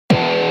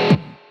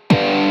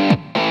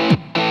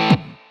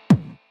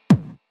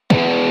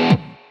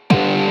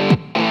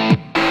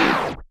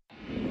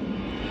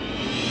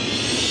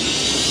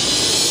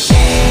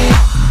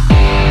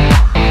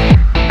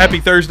Happy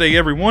Thursday,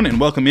 everyone, and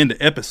welcome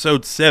into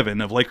Episode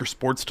 7 of Laker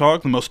Sports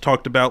Talk, the most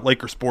talked about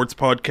Laker sports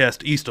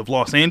podcast east of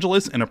Los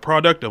Angeles, and a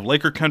product of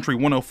Laker Country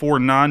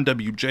 104.9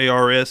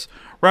 WJRS,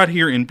 right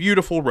here in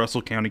beautiful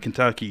Russell County,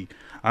 Kentucky.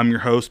 I'm your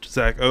host,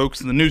 Zach Oakes,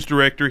 the news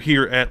director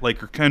here at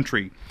Laker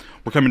Country.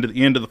 We're coming to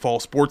the end of the fall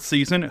sports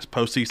season as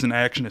postseason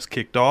action has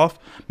kicked off.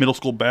 Middle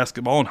school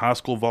basketball and high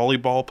school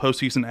volleyball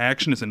postseason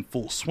action is in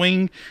full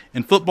swing,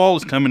 and football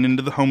is coming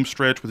into the home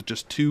stretch with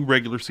just 2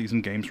 regular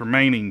season games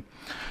remaining.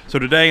 So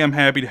today I'm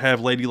happy to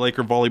have Lady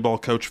Laker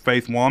Volleyball coach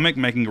Faith Womack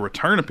making a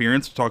return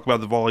appearance to talk about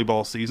the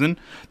volleyball season.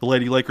 The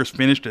Lady Lakers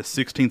finished as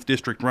 16th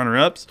district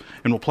runner-ups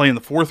and will play in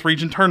the 4th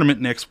region tournament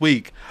next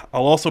week.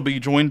 I'll also be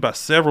joined by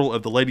several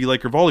of the Lady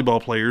Laker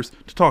volleyball players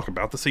to talk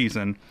about the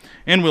season.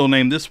 And we'll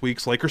name this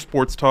week's Laker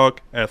Sports Talk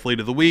Athlete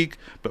of the Week.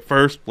 But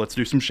first, let's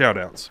do some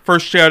shout-outs.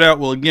 First shout-out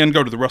will again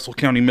go to the Russell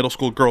County Middle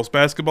School girls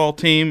basketball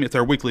team. It's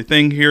our weekly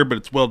thing here, but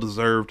it's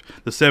well-deserved.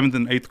 The 7th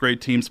and 8th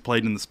grade teams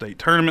played in the state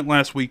tournament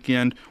last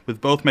weekend, with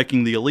both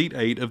making the Elite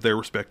 8 of their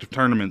respective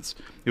tournaments.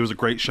 It was a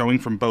great showing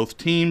from both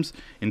teams.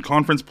 In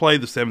conference play,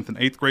 the 7th and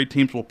 8th grade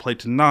teams will play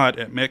tonight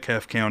at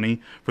Metcalfe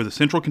County for the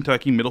Central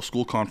Kentucky Middle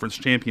School Conference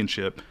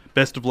Championship.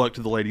 Best of luck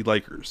to the Lady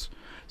Lakers.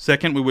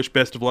 Second, we wish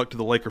best of luck to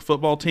the Laker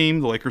football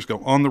team. The Lakers go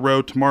on the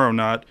road tomorrow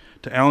night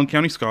to Allen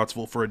County,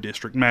 Scottsville for a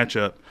district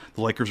matchup.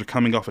 The Lakers are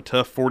coming off a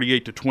tough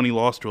 48-20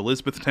 loss to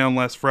Elizabethtown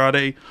last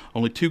Friday.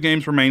 Only 2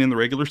 games remain in the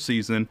regular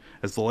season,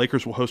 as the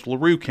Lakers will host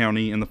LaRue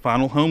County in the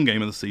final home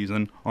game of the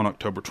season on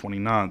October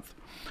 29th.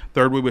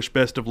 Third, we wish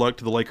best of luck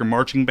to the Laker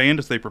Marching Band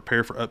as they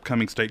prepare for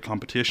upcoming state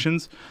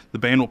competitions. The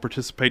band will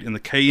participate in the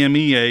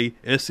KMEA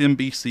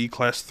SMBC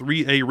Class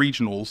 3A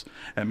Regionals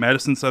at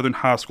Madison Southern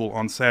High School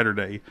on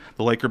Saturday.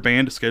 The Laker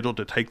Band is scheduled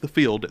to take the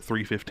field at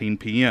 3:15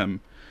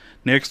 p.m.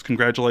 Next,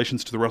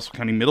 congratulations to the Russell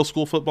County Middle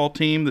School football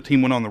team. The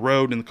team went on the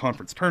road in the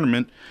conference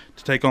tournament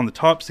to take on the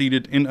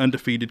top-seeded and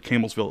undefeated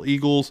Campbellsville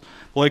Eagles.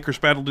 The Lakers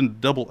battled into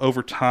double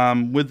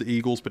overtime with the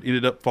Eagles, but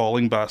ended up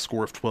falling by a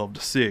score of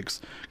 12-6.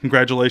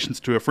 Congratulations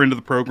to a friend of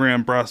the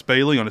program, Bryce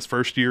Bailey, on his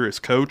first year as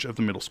coach of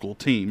the middle school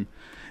team.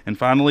 And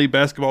finally,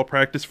 basketball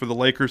practice for the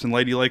Lakers and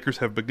Lady Lakers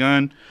have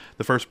begun.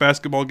 The first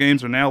basketball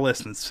games are now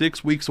less than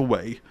 6 weeks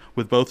away,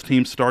 with both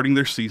teams starting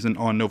their season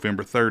on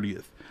November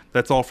 30th.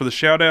 That's all for the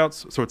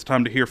shout-outs, so it's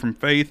time to hear from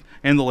Faith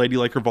and the Lady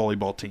Laker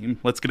volleyball team.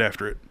 Let's get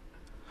after it.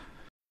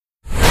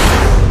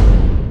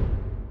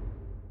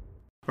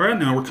 All right,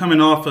 now we're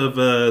coming off of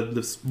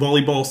this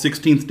volleyball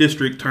 16th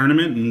district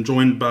tournament and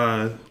joined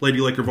by Lady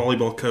Laker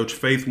volleyball coach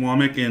Faith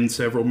Womack and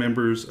several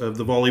members of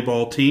the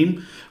volleyball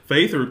team.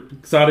 Faith, we're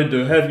excited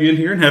to have you in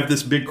here and have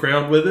this big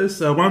crowd with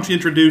us. Why don't you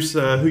introduce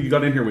who you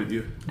got in here with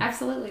you?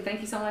 Absolutely. Thank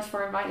you so much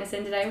for inviting us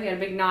in today. We had a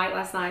big night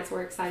last night, so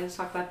we're excited to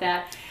talk about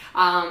that.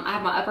 I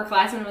have my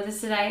upperclassmen with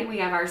us today. We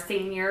have our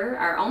senior,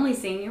 our only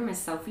senior, Miss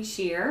Sophie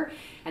Shear.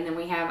 And then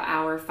we have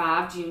our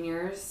 5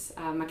 juniors,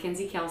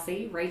 Mackenzie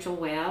Kelsey, Rachel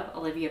Webb,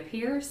 Olivia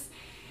Pierce,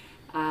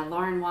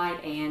 Lauren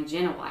White, and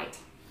Jenna White.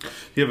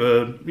 You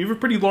have a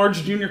pretty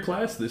large junior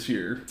class this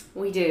year.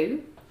 We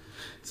do.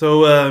 So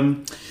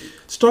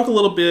let's talk a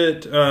little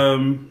bit,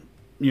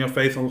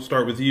 Faith, I'll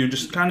start with you.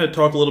 Just kind of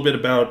talk a little bit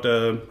about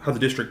how the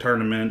district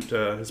tournament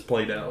has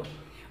played out.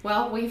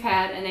 Well, we've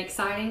had an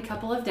exciting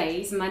couple of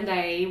days.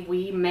 Monday,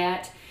 we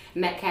met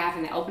Metcalfe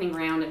in the opening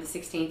round of the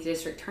 16th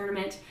district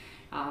tournament.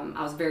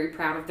 I was very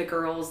proud of the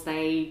girls.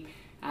 They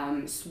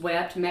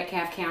swept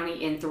Metcalfe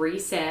County in 3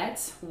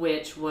 sets,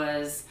 which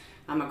was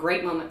a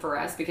great moment for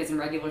us because in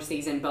regular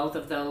season, both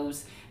of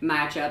those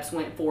matchups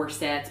went 4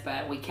 sets,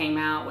 but we came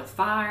out with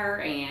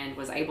fire and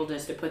was able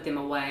just to put them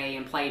away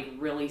and played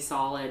really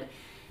solid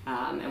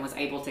and was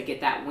able to get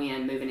that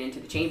win moving into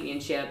the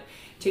championship.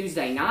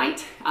 Tuesday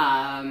night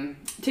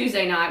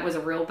was a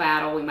real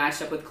battle. We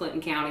matched up with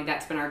Clinton County.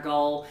 That's been our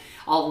goal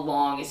all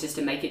along, is just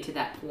to make it to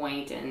that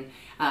point and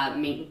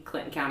meet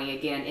Clinton County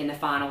again in the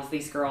finals.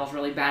 These girls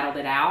really battled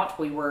it out.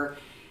 We were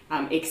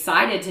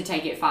excited to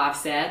take it 5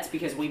 sets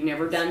because we've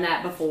never done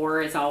that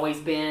before. It's always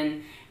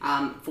been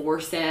 4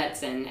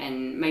 sets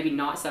and maybe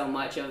not so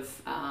much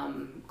of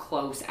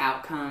close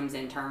outcomes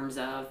in terms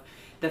of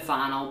the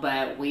final,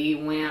 but we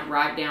went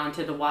right down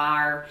to the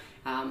wire.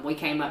 We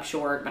came up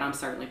short, but I'm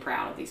certainly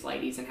proud of these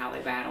ladies and how they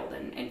battled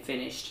and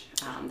finished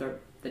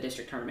the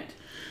district tournament.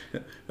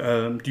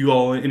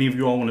 Do any of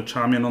you all want to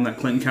chime in on that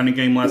Clinton County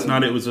game last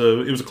night? It was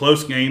a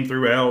close game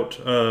throughout.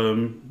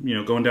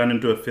 Going down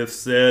into a 5th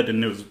set,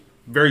 and it was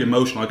very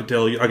emotional. I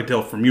could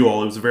tell from you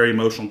all it was a very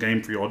emotional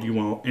game for you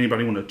all.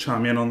 Anybody want to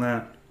chime in on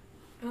that?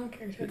 I don't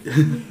care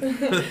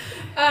to.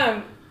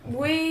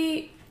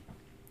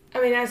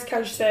 As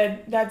Coach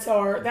said,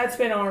 that's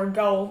been our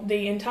goal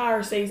the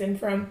entire season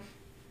from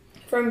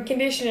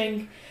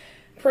conditioning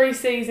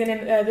preseason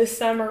and this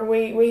summer.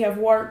 We have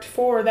worked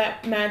for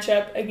that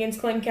matchup against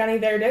Clinton County.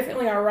 They're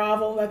definitely our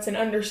rival. That's an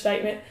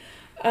understatement.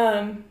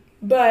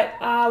 But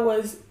I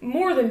was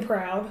more than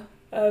proud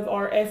of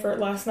our effort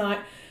last night.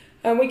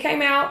 We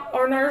came out,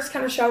 our nerves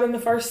kind of showed in the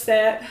first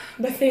set,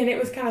 but then it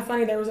was kind of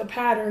funny. There was a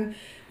pattern.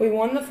 We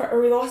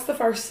lost the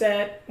first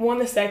set, won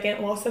the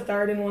second, lost the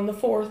third, and won the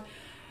fourth.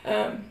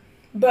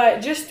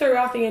 But just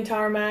throughout the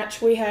entire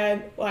match, we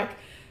had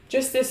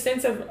just this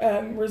sense of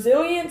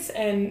resilience,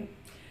 and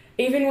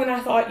even when I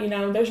thought,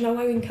 there's no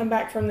way we can come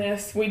back from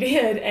this, we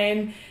did,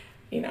 and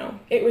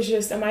it was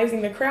just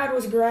amazing. The crowd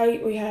was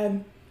great.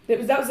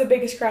 That was the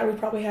biggest crowd we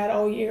probably had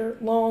all year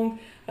long,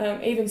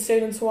 even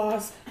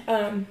students-wise.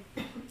 And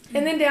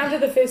then down to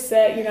the fifth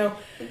set,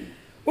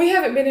 we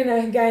haven't been in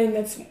a game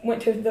that's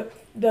went to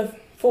the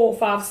full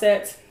 5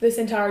 sets this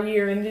entire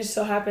year, and it just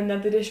so happened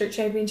that the district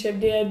championship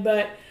did,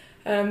 but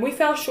we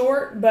fell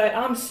short, but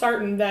I'm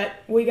certain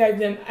that we gave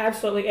them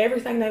absolutely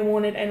everything they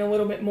wanted and a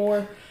little bit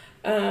more.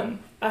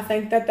 I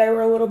think that they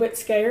were a little bit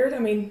scared. I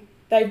mean,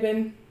 they've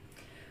been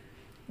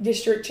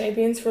district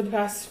champions for the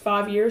past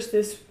 5 years,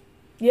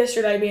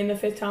 yesterday being the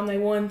 5th time they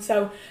won.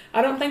 So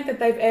I don't think that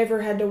they've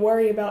ever had to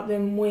worry about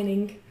them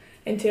winning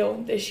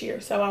until this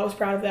year. So I was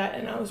proud of that,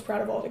 and I was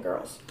proud of all the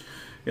girls.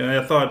 Yeah,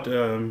 I thought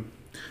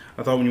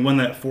when you won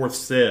that 4th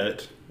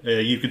set,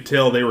 you could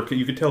tell they were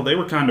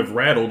kind of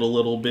rattled a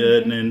little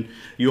bit, mm-hmm. and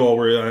you all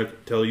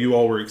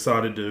were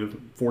excited to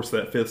force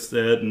that 5th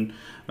set, and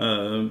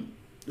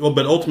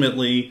but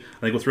ultimately, I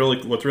think what's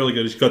really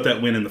good is you got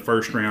that win in the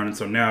first round, and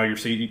so now your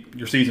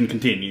season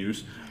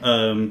continues.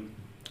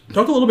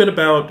 Talk a little bit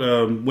about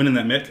winning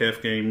that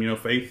Metcalf game.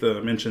 Faith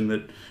mentioned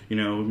that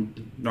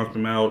knocked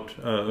them out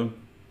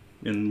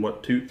in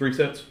 3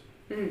 sets.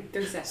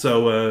 3 sets.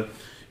 So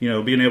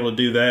being able to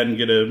do that and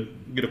get a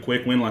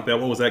quick win like that,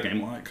 what was that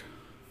game like?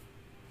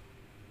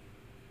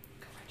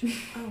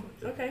 Oh,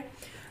 okay.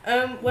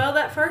 Well,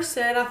 that first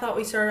set, I thought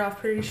we started off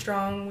pretty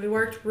strong. We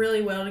worked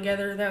really well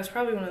together. That was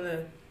probably one of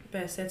the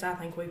best sets I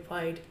think we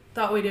played.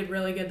 Thought we did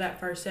really good that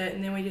first set,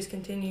 and then we just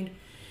continued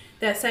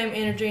that same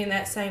energy and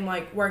that same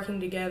working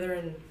together,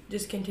 and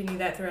just continued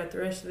that throughout the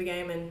rest of the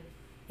game,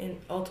 and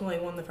ultimately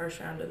won the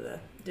first round of the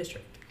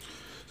district.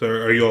 So,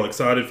 are you all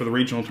excited for the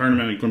regional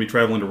tournament? You're going to be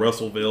traveling to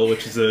Russellville,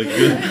 which is a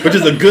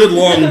good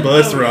long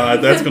bus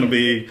ride.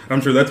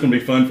 I'm sure that's going to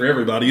be fun for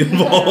everybody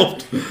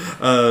involved.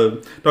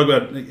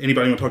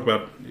 Anybody want to talk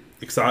about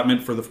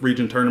excitement for the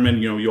region tournament?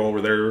 You all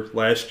were there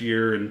last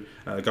year and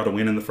got a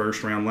win in the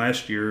first round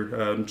last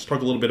year. Just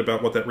talk a little bit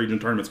about what that region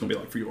tournament's going to be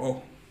like for you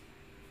all.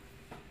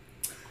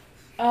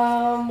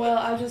 Well,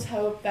 I just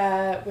hope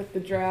that with the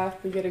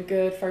draft we get a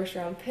good first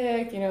round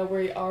pick.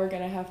 We are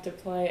going to have to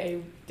play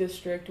a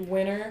district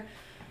winner.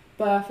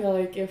 But I feel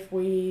like if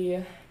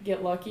we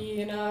get lucky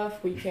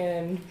enough, we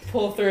can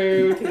pull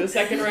through to the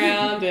second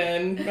round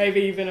and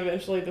maybe even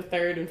eventually the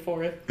third and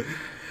fourth.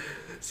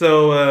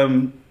 So,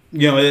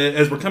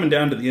 as we're coming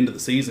down to the end of the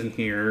season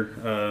here,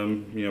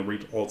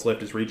 all that's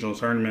left is regional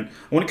tournament.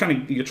 I want to kind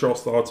of get your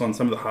thoughts on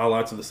some of the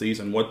highlights of the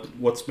season.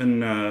 What's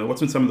been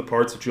some of the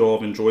parts that you all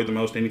have enjoyed the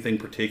most? Anything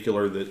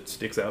particular that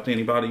sticks out to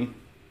anybody?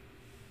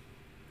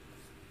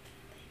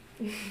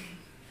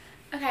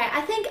 Okay,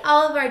 I think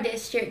all of our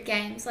district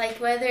games,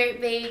 whether it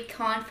be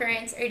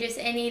conference or just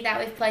any that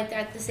we've played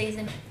throughout the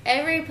season,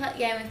 every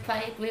game we've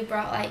played, we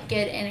brought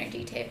good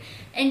energy to.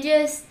 And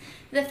just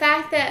the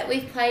fact that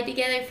we've played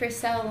together for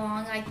so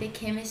long, the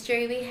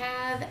chemistry we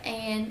have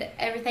and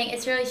everything,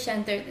 it's really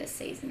shown through this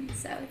season.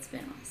 So it's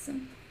been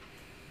awesome.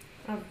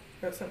 I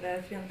wrote something down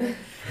if you want to.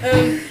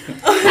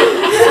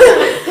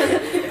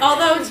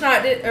 Although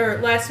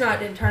last night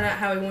didn't turn out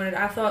how we wanted,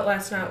 I thought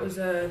last night was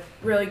a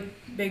really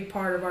big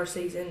part of our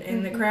season,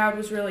 and the crowd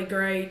was really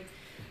great.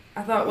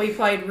 I thought we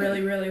played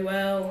really, really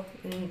well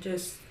and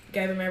just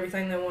gave them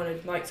everything they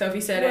wanted. Like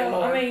Sophie said, and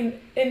more. I mean,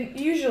 and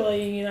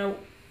usually,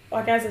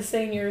 as a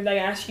senior, they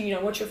ask you,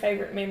 what's your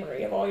favorite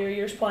memory of all your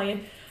years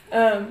playing.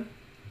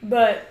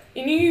 But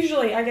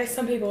usually, I guess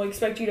some people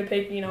expect you to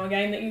pick, a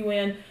game that you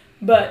win.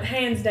 But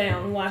hands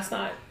down, last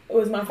night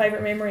was my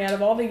favorite memory out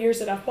of all the years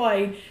that I've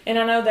played. And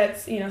I know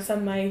that's,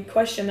 some may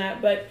question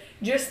that, but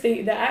just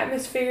the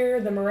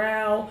atmosphere, the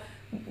morale,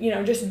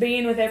 just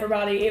being with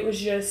everybody, it was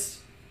just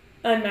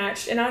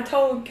unmatched. And I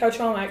told Coach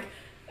Womack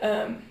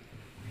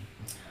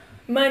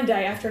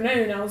Monday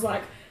afternoon, I was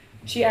like,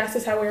 she asked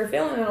us how we were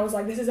feeling, and I was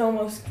like, this is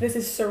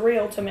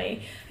surreal to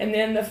me. And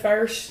then the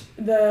first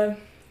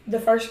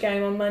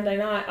game on Monday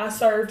night, I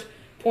served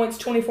points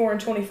 24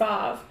 and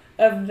 25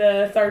 of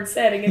the third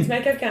set against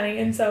Metcalf County,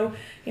 and so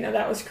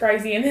that was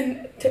crazy. And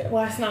then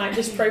last night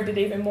just proved it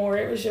even more.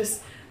 It was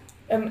just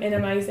an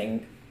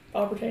amazing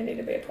opportunity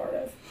to be a part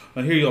of.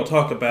 I hear you all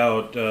talk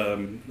about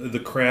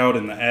the crowd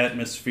and the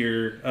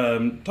atmosphere.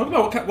 Talk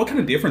about what kind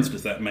of difference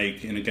does that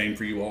make in a game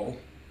for you all?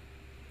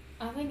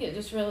 I think it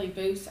just really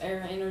boosts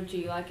our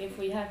energy. If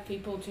we have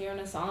people cheering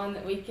us on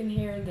that we can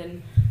hear,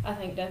 then I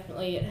think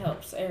definitely it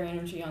helps our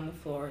energy on the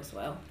floor as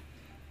well.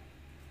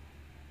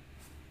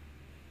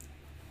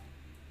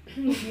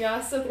 Yeah,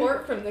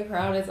 support from the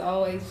crowd is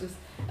always just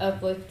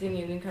uplifting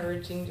and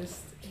encouraging.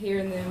 Just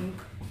hearing them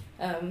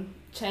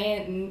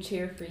chant and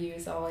cheer for you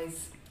is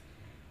always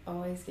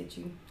get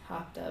you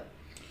hyped up.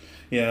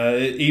 Yeah,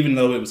 even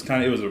though it was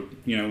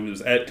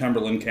at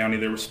Cumberland County,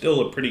 there was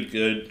still a pretty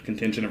good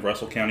contingent of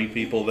Russell County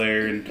people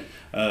there, and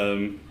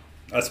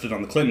I stood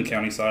on the Clinton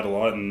County side a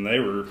lot, and they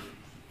were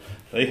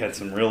They had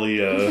some really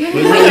unique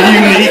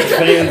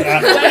fans.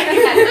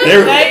 They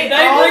bring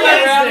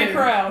a rowdy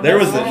crowd. There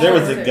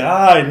was a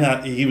guy,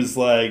 and he was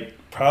like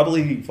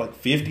probably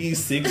like 50s,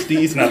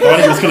 60s, and I thought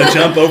he was going to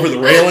jump over the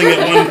railing at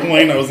one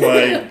point. I was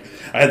like,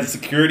 I had the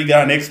security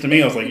guy next to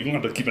me. I was like, you're going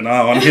to have to keep an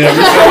eye on him.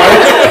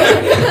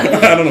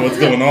 I don't know what's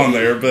going on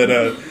there, but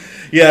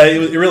yeah,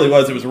 it really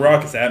was. It was a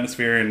raucous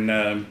atmosphere, and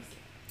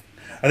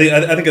I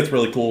think that's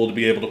really cool to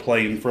be able to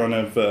play in front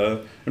of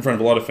a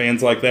lot of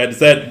fans like that. Does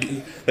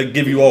that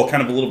give you all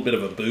kind of a little bit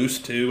of a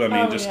boost too? I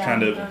mean, just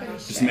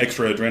some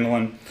extra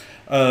adrenaline.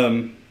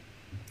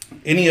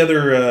 Any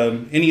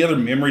other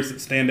memories that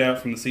stand out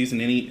from the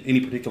season? Any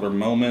particular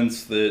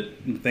moments that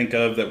you think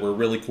of that were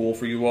really cool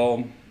for you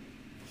all?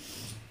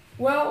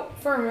 Well,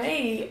 for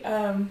me,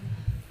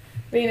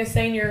 being a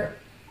senior,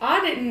 I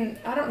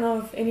don't know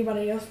if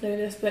anybody else knew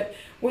this, but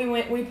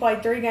we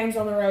played 3 games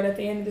on the road at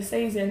the end of the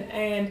season,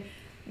 and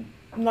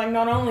like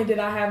not only did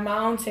I have my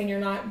own senior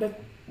night,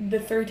 but the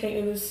 3 teams,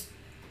 it was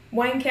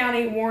Wayne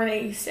County, Warren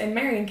East, and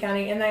Marion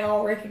County, and they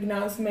all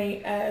recognized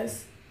me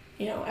as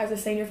a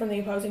senior from the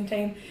opposing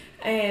team,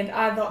 and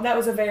I thought that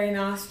was a very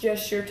nice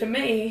gesture to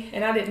me,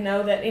 and I didn't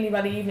know that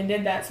anybody even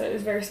did that, so it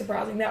was very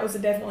surprising. That was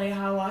definitely a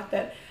highlight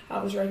that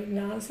I was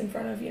recognized in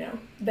front of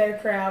their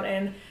crowd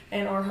and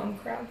our home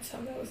crowd, so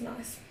that was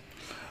nice.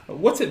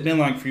 What's it been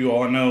like for you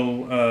all? I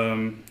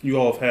know you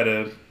all have had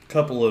a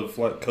couple of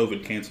like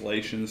COVID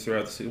cancellations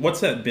throughout the season. What's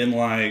that been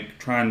like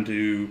trying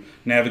to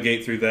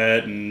navigate through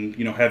that and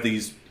have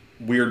these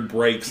weird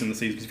breaks in the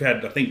season? Because you've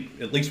had, I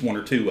think, at least 1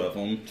 or 2 of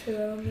them. 2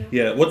 of them,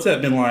 yeah. What's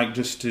that been like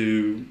just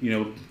to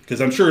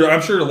because I'm sure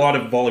a lot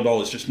of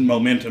volleyball is just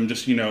momentum,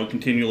 just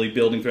continually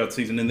building throughout the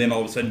season, and then all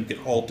of a sudden you get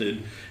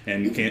halted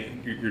and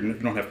you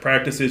don't have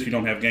practices, you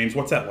don't have games.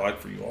 What's that like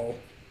for you all?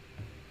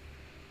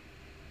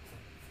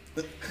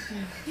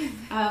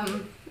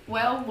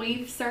 Well,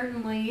 we've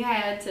certainly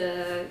had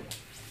to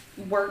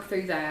work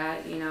through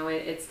that.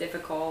 It's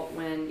difficult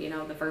when,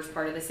 the first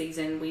part of the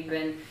season we've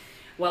been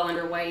well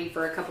underway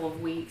for a couple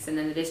of weeks, and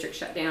then the district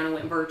shut down and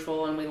went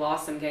virtual, and we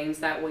lost some games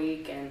that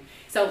week. And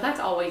so that's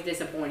always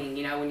disappointing,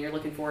 when you're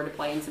looking forward to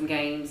playing some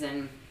games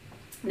and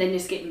then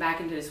just getting back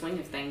into the swing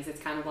of things.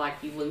 It's kind of like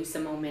you lose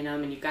some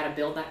momentum and you've got to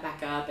build that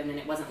back up. And then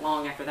it wasn't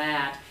long after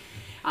that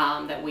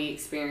that we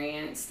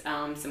experienced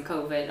some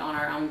COVID on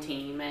our own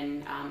team,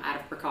 and out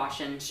of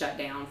precaution shut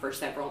down for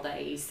several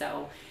days.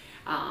 So,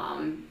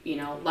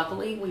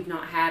 luckily we've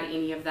not had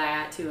any of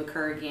that to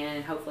occur again,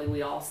 and hopefully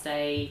we all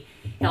stay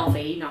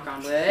healthy, knock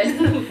on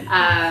wood.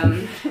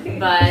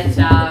 But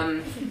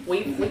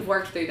we've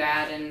worked through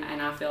that, and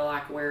I feel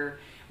like we're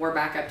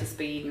back up to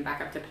speed and back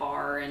up to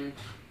par, and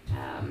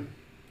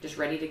just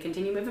ready to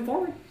continue moving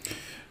forward.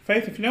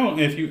 Faith, if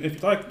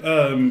you'd like,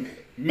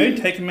 maybe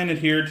take a minute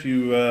here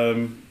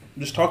to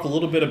just talk a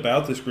little bit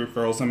about this group,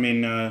 girls. I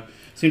mean,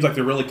 seems like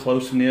they're really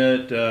close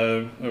knit,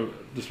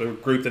 just a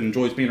group that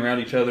enjoys being around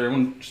each other.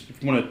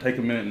 If you want to take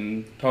a minute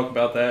and talk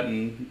about that,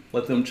 and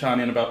let them chime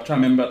in about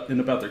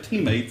their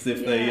teammates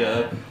if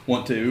they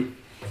want to.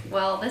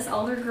 Well, this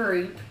older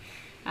group,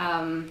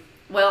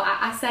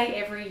 I say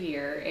every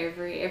year,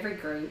 every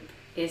group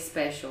is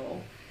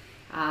special.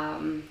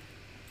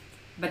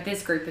 But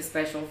this group is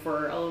special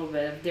for a little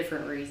bit of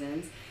different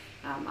reasons.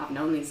 I've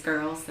known these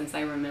girls since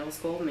they were in middle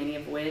school, many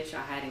of which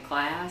I had in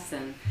class,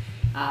 and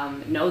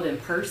know them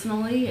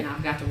personally, and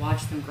I've got to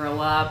watch them grow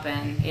up,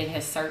 and it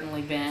has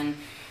certainly been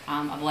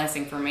a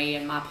blessing for me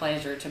and my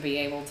pleasure to be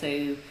able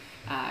to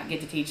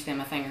get to teach them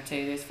a thing or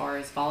two as far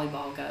as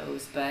volleyball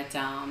goes. But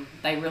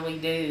they really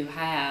do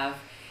have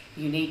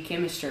unique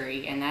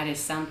chemistry, and that is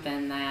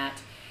something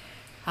that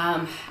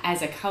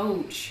as a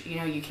coach,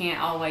 you can't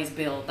always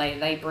build.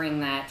 They bring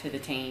that to the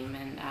team,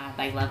 and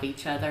they love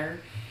each other.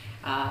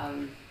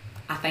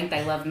 I think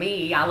they love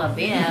me. I love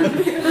them.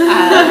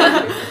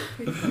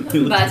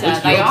 But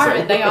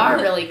they are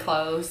really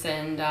close,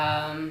 and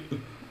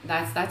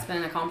that's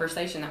been a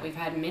conversation that we've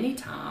had many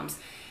times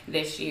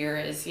this year.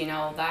 Is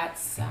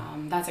that's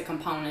a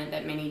component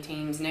that many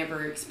teams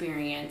never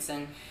experience,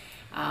 and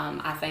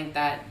I think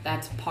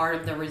that's part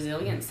of the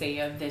resiliency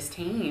of this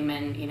team,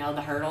 and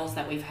the hurdles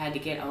that we've had to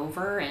get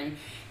over, and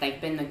they've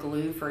been the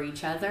glue for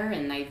each other,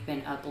 and they've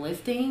been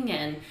uplifting,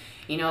 and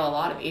a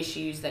lot of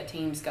issues that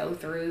teams go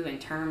through in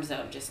terms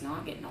of just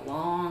not getting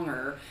along,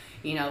 or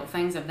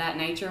things of that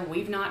nature.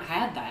 We've not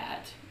had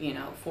that,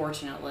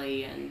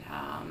 fortunately, and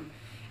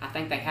I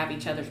think they have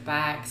each other's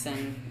backs,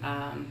 and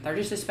they're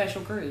just a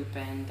special group,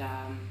 and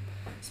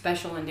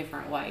special in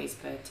different ways,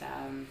 but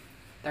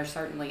they're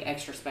certainly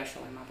extra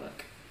special in my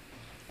book.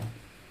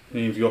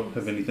 Any of you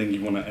have anything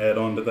you want to add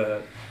on to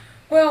that?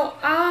 Well,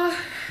 I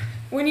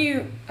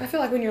feel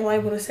like when you're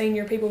labeled a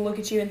senior, people look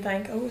at you and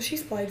think, oh, well,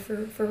 she's played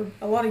for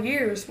a lot of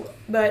years.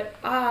 But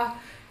I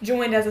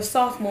joined as a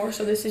sophomore,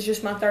 so this is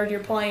just my 3rd year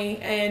playing,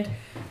 and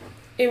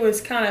it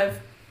was kind of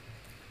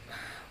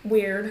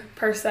weird,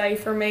 per se,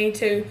 for me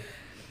to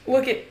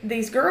look at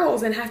these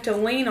girls and have to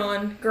lean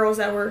on girls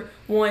that were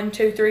 1,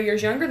 2, 3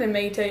 years younger than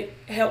me to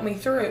help me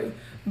through.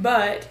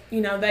 But,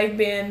 they've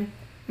been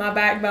my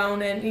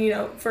backbone, and,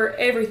 for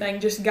everything,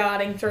 just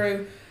guiding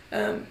through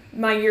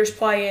my years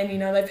playing,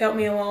 they've helped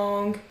me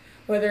along,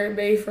 whether it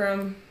be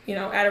from,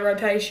 out of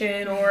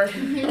rotation or,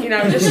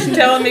 just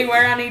telling me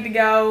where I need to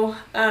go.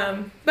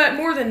 But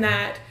more than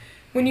that,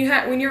 when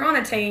you're on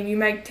a team, you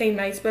make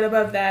teammates, but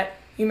above that,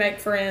 you make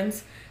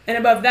friends, and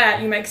above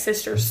that, you make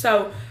sisters.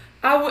 So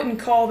I wouldn't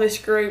call this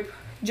group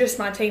just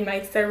my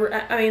teammates.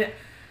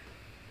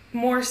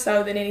 More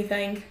so than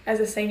anything, as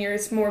a senior,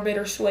 it's more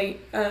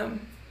bittersweet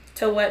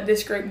to let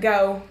this group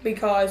go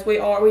because we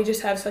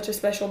just have such a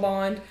special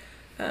bond,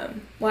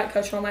 like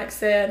Coach Womack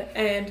said,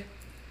 and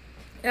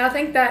I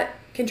think that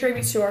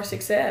contributes to our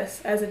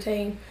success as a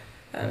team.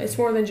 It's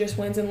more than just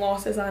wins and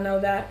losses, I know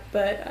that,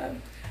 but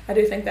I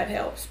do think that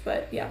helps.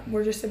 But yeah,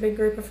 we're just a big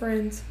group of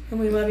friends,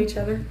 and we love each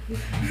other.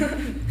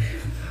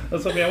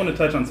 Sophie, I want to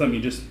touch on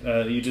something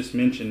you just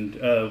mentioned.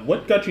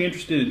 What got you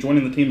interested in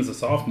joining the team as a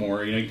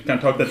sophomore? You kind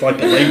of talk that's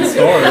like a late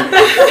start.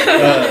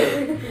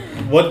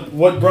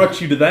 What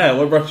brought you to that?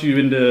 What brought you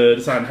into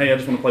deciding, hey, I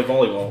just want to play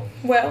volleyball?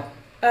 Well,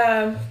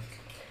 I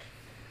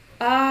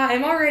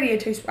am already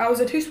I was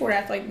a two-sport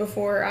athlete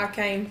before I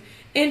came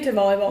into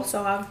volleyball,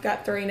 so I've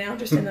got 3 now,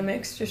 just in the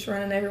mix, just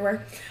running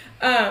everywhere.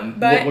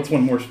 But what's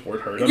one more sport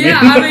hurt? Really.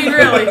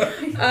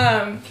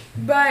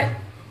 But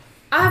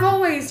I've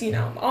always, a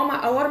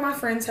lot of my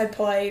friends had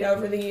played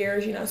over the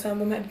years. Some of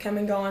them had come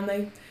and gone.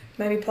 They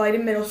maybe played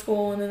in middle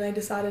school, and then they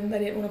decided they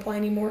didn't want to play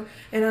anymore.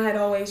 And I had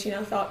always,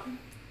 thought,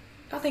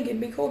 I think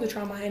it'd be cool to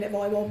try my hand at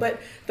volleyball. But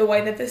the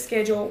way that the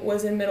schedule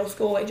was in middle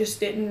school, it just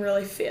didn't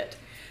really fit.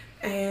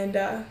 And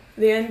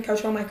then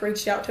Coach Womack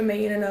reached out to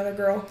me and another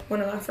girl,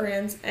 one of my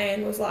friends,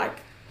 and was like,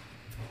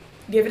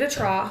 give it a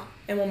try,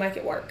 and we'll make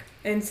it work.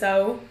 And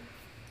so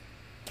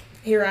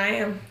here I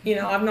am.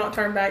 I've not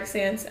turned back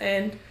since,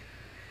 and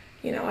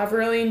I've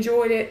really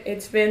enjoyed it.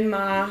 It's been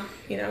my,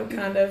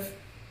 kind of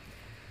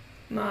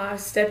my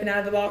stepping out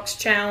of the box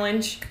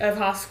challenge of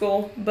high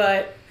school,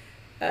 but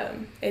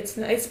it's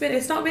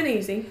not been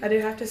easy, I do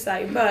have to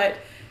say, but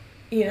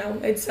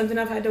it's something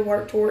I've had to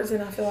work towards,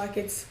 and I feel like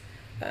it's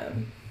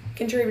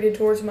contributed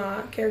towards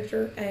my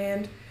character,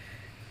 and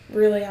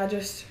really I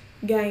just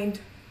gained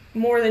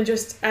more than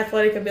just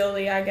athletic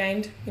ability. I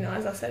gained,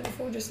 as I said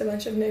before, just a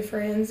bunch of new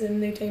friends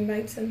and new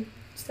teammates and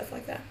stuff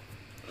like that.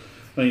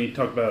 When you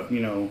talk about,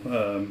 being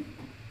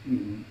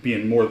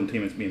more than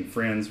teammates, being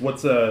friends,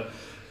 what's it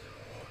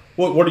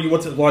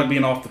like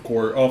being off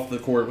the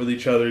court with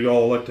each other? You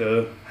all like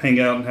to hang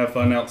out and have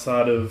fun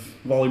outside of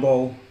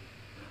volleyball?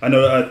 I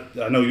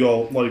know you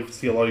all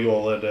see a lot of you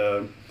all at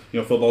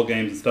football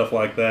games and stuff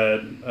like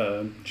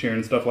that,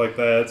 cheering stuff like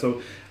that.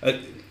 So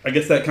I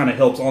guess that kind of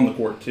helps on the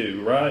court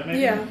too, right?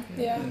 Maybe?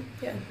 Yeah.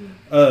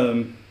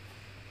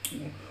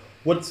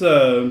 What's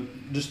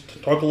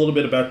just talk a little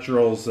bit about your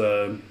all's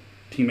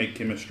teammate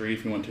chemistry,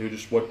 if you want to.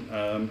 Just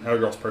how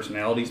your all's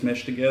personalities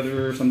mesh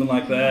together, or something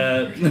like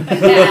that.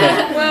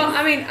 Well,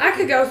 I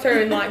could go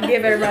through and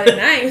give everybody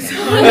names.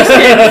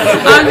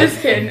 I'm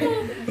just kidding.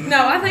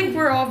 No, I think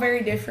we're all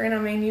very different.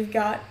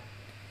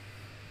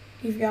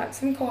 You've got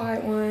some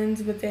quiet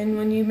ones, but then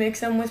when you mix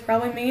them with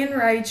probably me and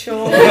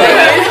Rachel,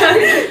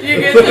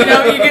 you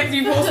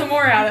pull some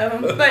more out of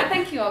them. But I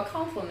think you all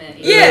compliment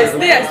each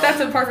other. Yes, that's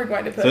a perfect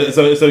way to put it.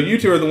 So you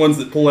two are the ones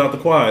that pull out the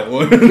quiet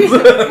ones. Well,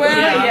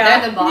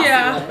 they're the bossy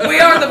ones.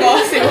 We are the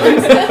bossy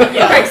ones.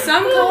 Okay,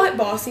 some call it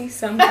bossy,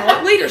 some call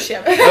it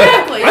leadership.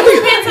 Exactly.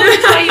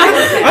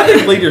 I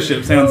think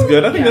leadership sounds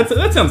good. I think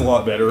that sounds a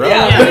lot better, right?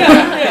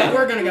 Yeah.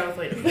 We're gonna go with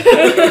leadership.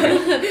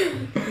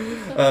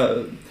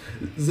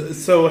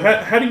 So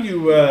how do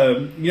you,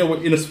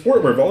 in a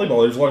sport where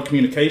volleyball, there's a lot of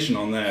communication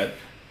on that.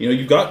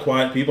 You've got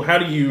quiet people. How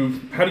do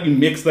you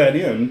mix that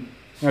in?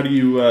 How do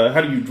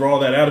you draw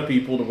that out of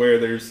people to where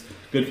there's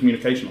good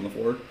communication on the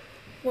floor?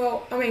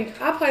 Well,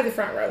 I play the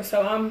front row,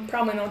 so I'm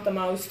probably not the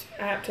most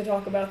apt to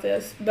talk about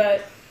this,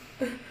 but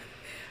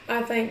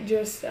I think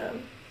just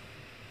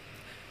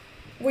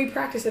we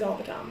practice it all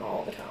the time.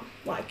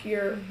 Like,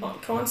 you're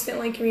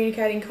constantly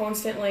communicating,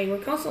 we're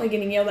constantly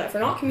getting yelled at for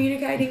not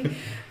communicating,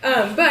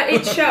 but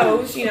it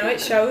shows, it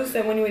shows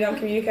that when we don't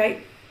communicate,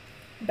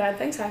 bad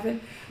things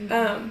happen.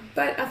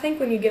 But I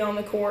think when you get on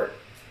the court,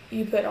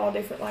 you put all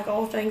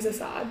things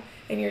aside,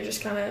 and you're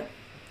just kind of,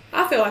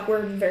 I feel like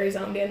we're very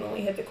zoned in when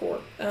we hit the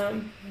court.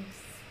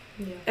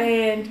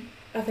 And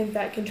I think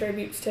that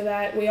contributes to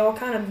that. We all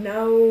kind of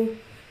know,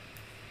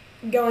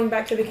 going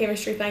back to the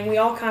chemistry thing, we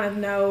all kind of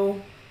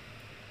know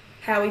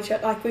how we've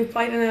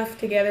played enough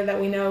together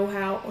that we know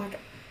how,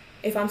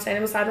 if I'm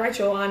standing beside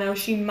Rachel, I know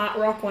she might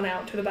rock one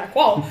out to the back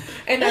wall,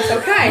 and that's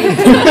okay.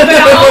 But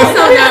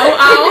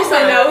I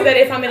also know that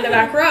if I'm in the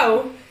back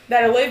row,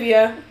 that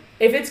Olivia,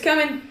 if it's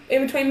coming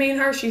in between me and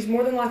her, she's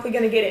more than likely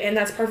going to get it, and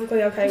that's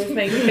perfectly okay with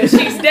me, because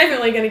she's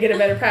definitely going to get a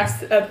better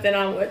pass up than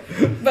I would.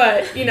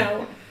 But,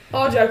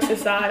 all jokes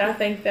aside, I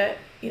think that,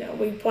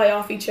 we play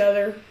off each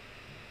other,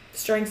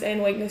 strengths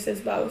and weaknesses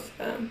both,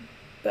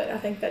 but I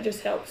think that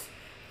just helps.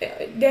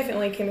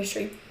 Definitely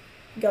chemistry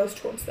goes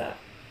towards that.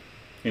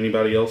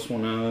 Anybody else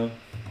want to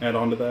add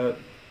on to that?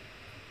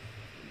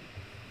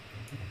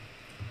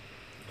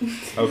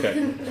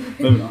 Okay.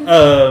 Moving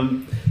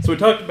on. So we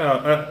talked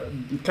about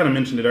kind of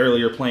mentioned it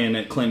earlier, playing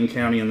at Clinton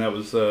County, and that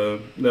was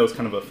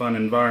kind of a fun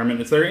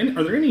environment.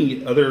 Are there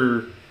any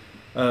other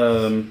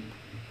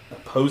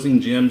opposing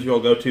gyms you all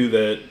go to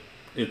that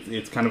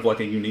it's kind of like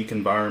a unique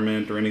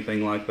environment or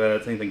anything like that?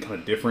 It's anything kind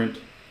of different?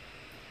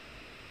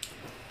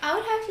 I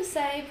would have to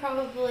say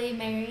probably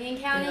Marion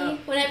County. Yeah.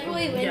 Whenever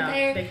we went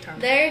there, big time.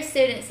 their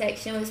student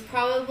section was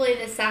probably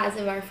the size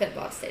of our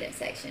football student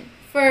section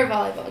for a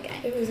volleyball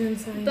game. It was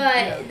insane.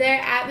 But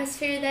their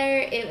atmosphere there,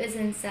 it was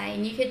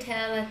insane. You could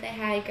tell that they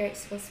had great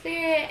school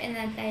spirit and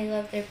that they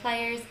loved their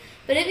players.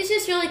 But it was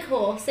just really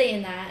cool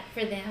seeing that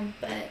for them.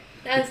 But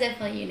that was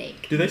definitely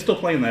unique. Do they still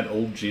play in that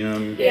old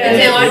gym? Yeah.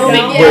 Is it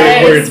like Yeah.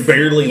 big- Where it's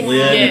barely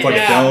lit, and it's like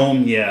Yeah. a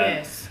dome. Yeah.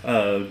 Yes.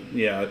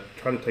 Yeah.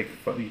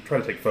 You try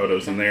to take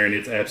photos in there, and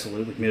it's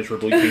absolutely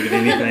miserable. You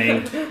can't get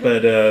anything.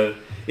 But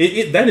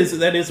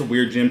that is a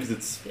weird gym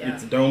because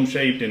it's dome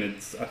shaped, and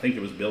I think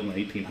it was built in the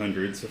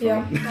 1800s.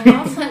 Yeah.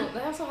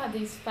 They also had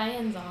these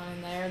fans on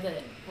in there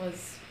that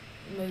was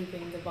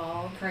moving the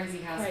ball. Crazy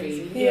high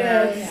Crazy. speed.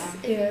 Yes.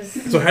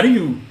 Yes. So how do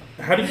you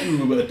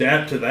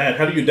adapt to that?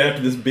 How do you adapt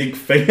to this big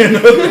fan?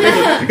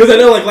 Because I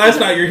know, like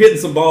last night, you're hitting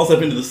some balls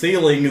up into the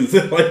ceiling. Is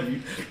it like,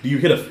 do you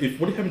hit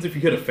what happens if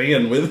you hit a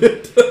fan with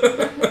it?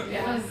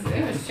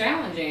 It was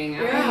challenging.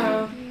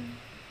 Yeah. I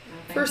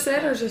think For so.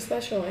 setters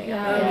especially.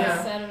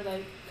 Yeah,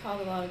 Saturday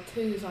called a lot of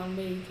twos on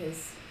me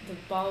because the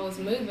ball was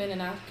moving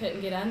and I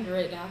couldn't get under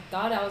it. And I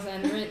thought I was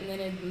under it, and then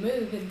it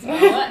moved and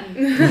I wasn't.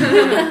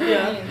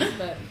 Yeah.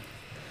 But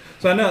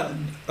So I know,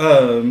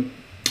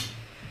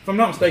 if I'm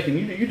not mistaken,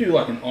 you do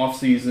like an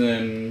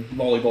off-season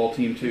volleyball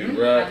team too, Mhm.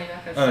 right? I do.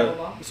 I coach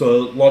volleyball. So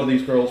a lot of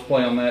these girls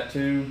play on that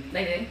too.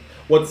 They do.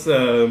 What's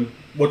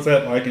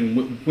that like,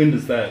 and when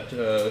does that?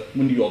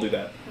 When do you all do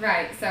that?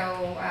 Right,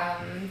 so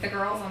the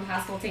girls on the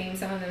high school team,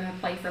 some of them have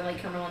played for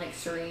Lake Cumberland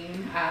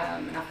Extreme,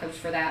 and I've coached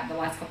for that the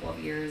last couple of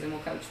years, and will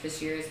coach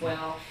this year as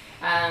well.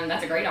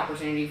 That's a great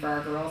opportunity for our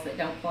girls that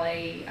don't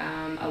play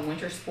a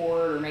winter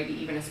sport or maybe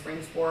even a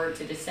spring sport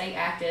to just stay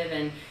active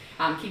and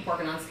keep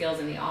working on skills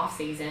in the off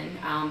season.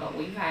 But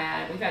we've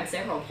had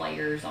several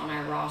players on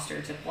our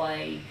roster to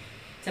play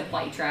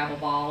travel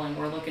ball, and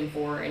we're looking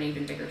for an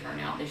even bigger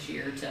turnout this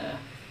year to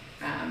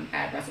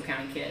add Russell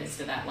County kids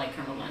to that Lake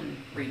Cumberland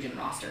region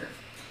roster.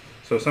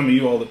 So some of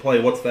you all that play,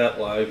 what's that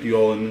like? Do you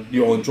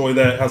all enjoy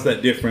that? How's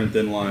that different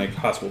than like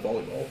high school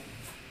volleyball?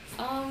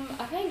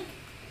 I think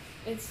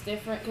it's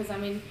different because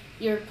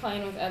you're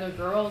playing with other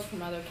girls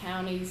from other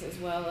counties as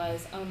well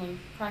as only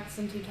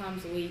practicing 2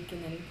 times a week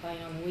and then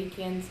playing on the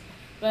weekends.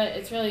 But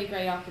it's really a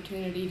great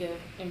opportunity to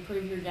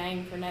improve your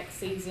game for next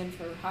season,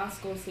 for high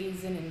school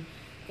season, and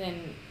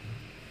then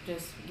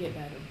just get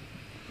better.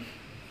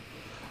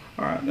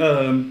 All right.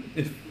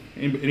 If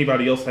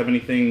anybody else have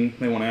anything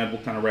they want to add,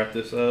 we'll kind of wrap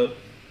this up.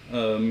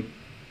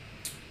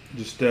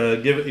 Just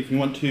give it if you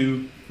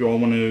all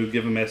want to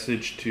give a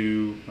message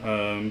to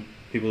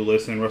people who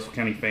listen, Russell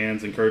County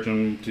fans, encourage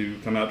them to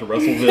come out to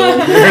Russellville.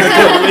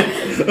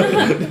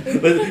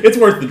 It's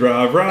worth the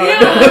drive, right?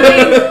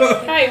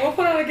 Yeah, hey, we'll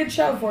put on a good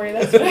show for you,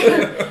 that's for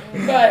sure.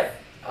 But,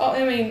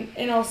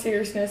 in all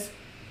seriousness,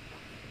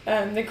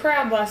 the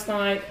crowd last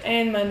night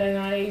and Monday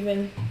night,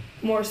 even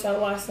more so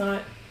last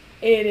night,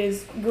 it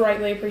is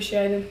greatly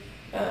appreciated.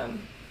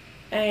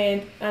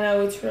 And I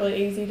know it's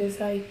really easy to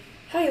say,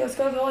 hey, let's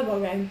go to the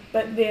volleyball game.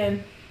 But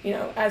then,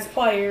 as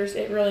players,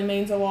 it really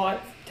means a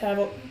lot to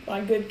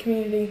have good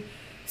community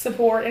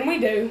support. And we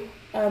do.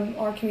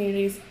 Our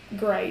community's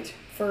great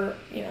for,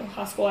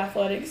 high school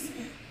athletics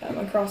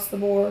across the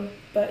board.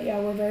 But, yeah,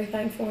 we're very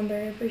thankful and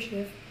very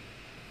appreciative.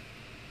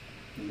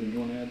 Anything you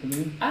want to add to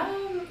me?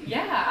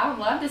 Yeah, I would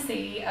love to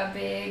see a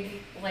big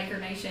Laker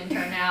Nation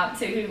turn out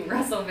to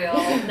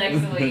Russellville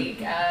next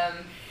week.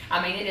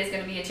 It is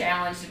going to be a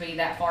challenge to be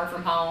that far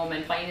from home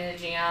and playing in a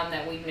gym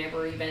that we've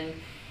never even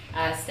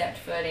stepped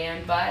foot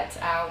in, but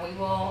we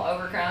will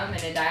overcome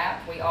and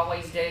adapt. We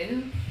always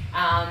do.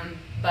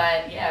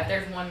 But yeah, if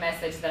there's one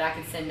message that I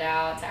could send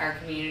out to our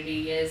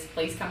community is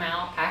please come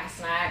out, pack a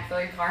snack, fill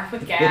your car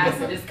with gas,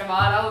 and just come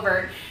on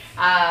over.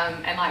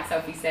 And like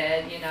Sophie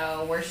said,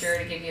 we're sure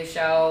to give you a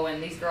show,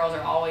 and these girls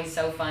are always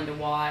so fun to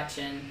watch,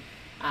 and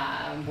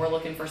we're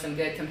looking for some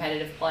good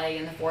competitive play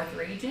in the 4th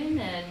region,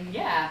 and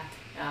yeah,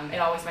 it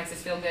always makes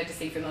us feel good to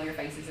see familiar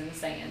faces in the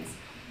stands.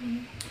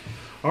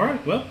 All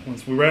right, well,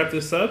 once we wrap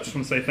this up, just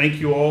want to say thank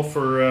you all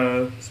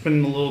for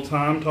spending a little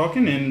time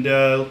talking, and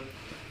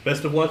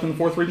best of luck in the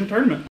 4th region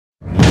tournament.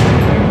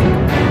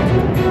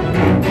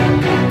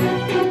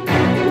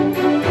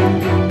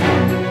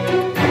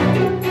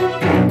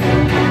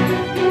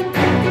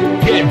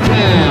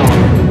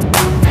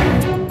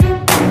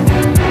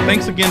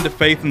 Thanks again to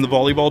Faith and the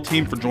volleyball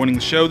team for joining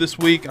the show this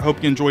week. I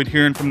hope you enjoyed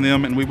hearing from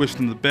them, and we wish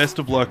them the best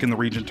of luck in the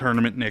region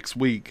tournament next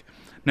week.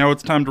 Now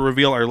it's time to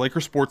reveal our Laker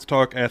Sports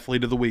Talk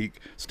Athlete of the Week.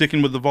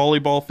 Sticking with the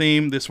volleyball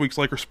theme, this week's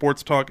Laker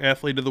Sports Talk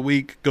Athlete of the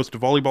Week goes to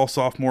volleyball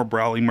sophomore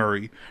Browley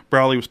Murray.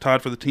 Browley was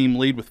tied for the team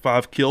lead with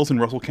 5 kills in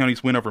Russell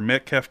County's win over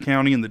Metcalfe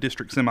County in the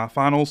district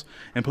semifinals,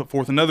 and put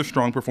forth another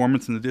strong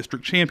performance in the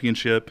district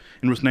championship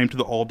and was named to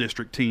the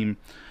all-district team.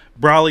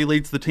 Briley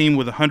leads the team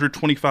with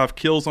 125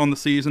 kills on the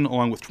season,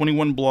 along with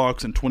 21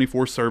 blocks and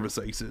 24 service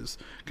aces.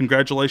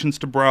 Congratulations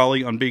to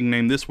Briley on being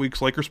named this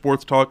week's Laker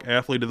Sports Talk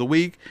Athlete of the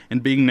Week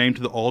and being named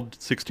to the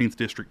All-16th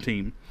District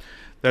team.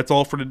 That's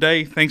all for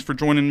today. Thanks for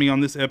joining me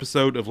on this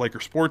episode of Laker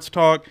Sports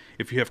Talk.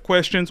 If you have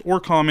questions or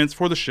comments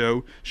for the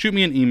show, shoot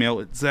me an email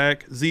at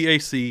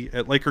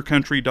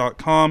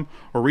zac@lakercountry.com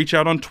or reach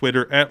out on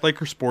Twitter at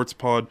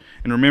LakerSportsPod.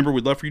 And remember,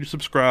 we'd love for you to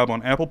subscribe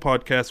on Apple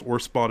Podcasts or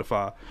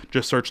Spotify.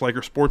 Just search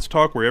Laker Sports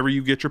Talk wherever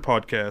you get your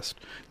podcast.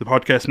 The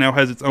podcast now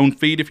has its own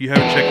feed if you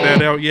haven't checked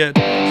that out yet,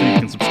 so you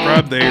can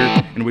subscribe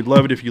there, and we'd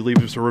love it if you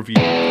leave us a review.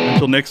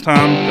 Until next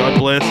time, God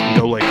bless and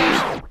go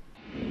Lakers.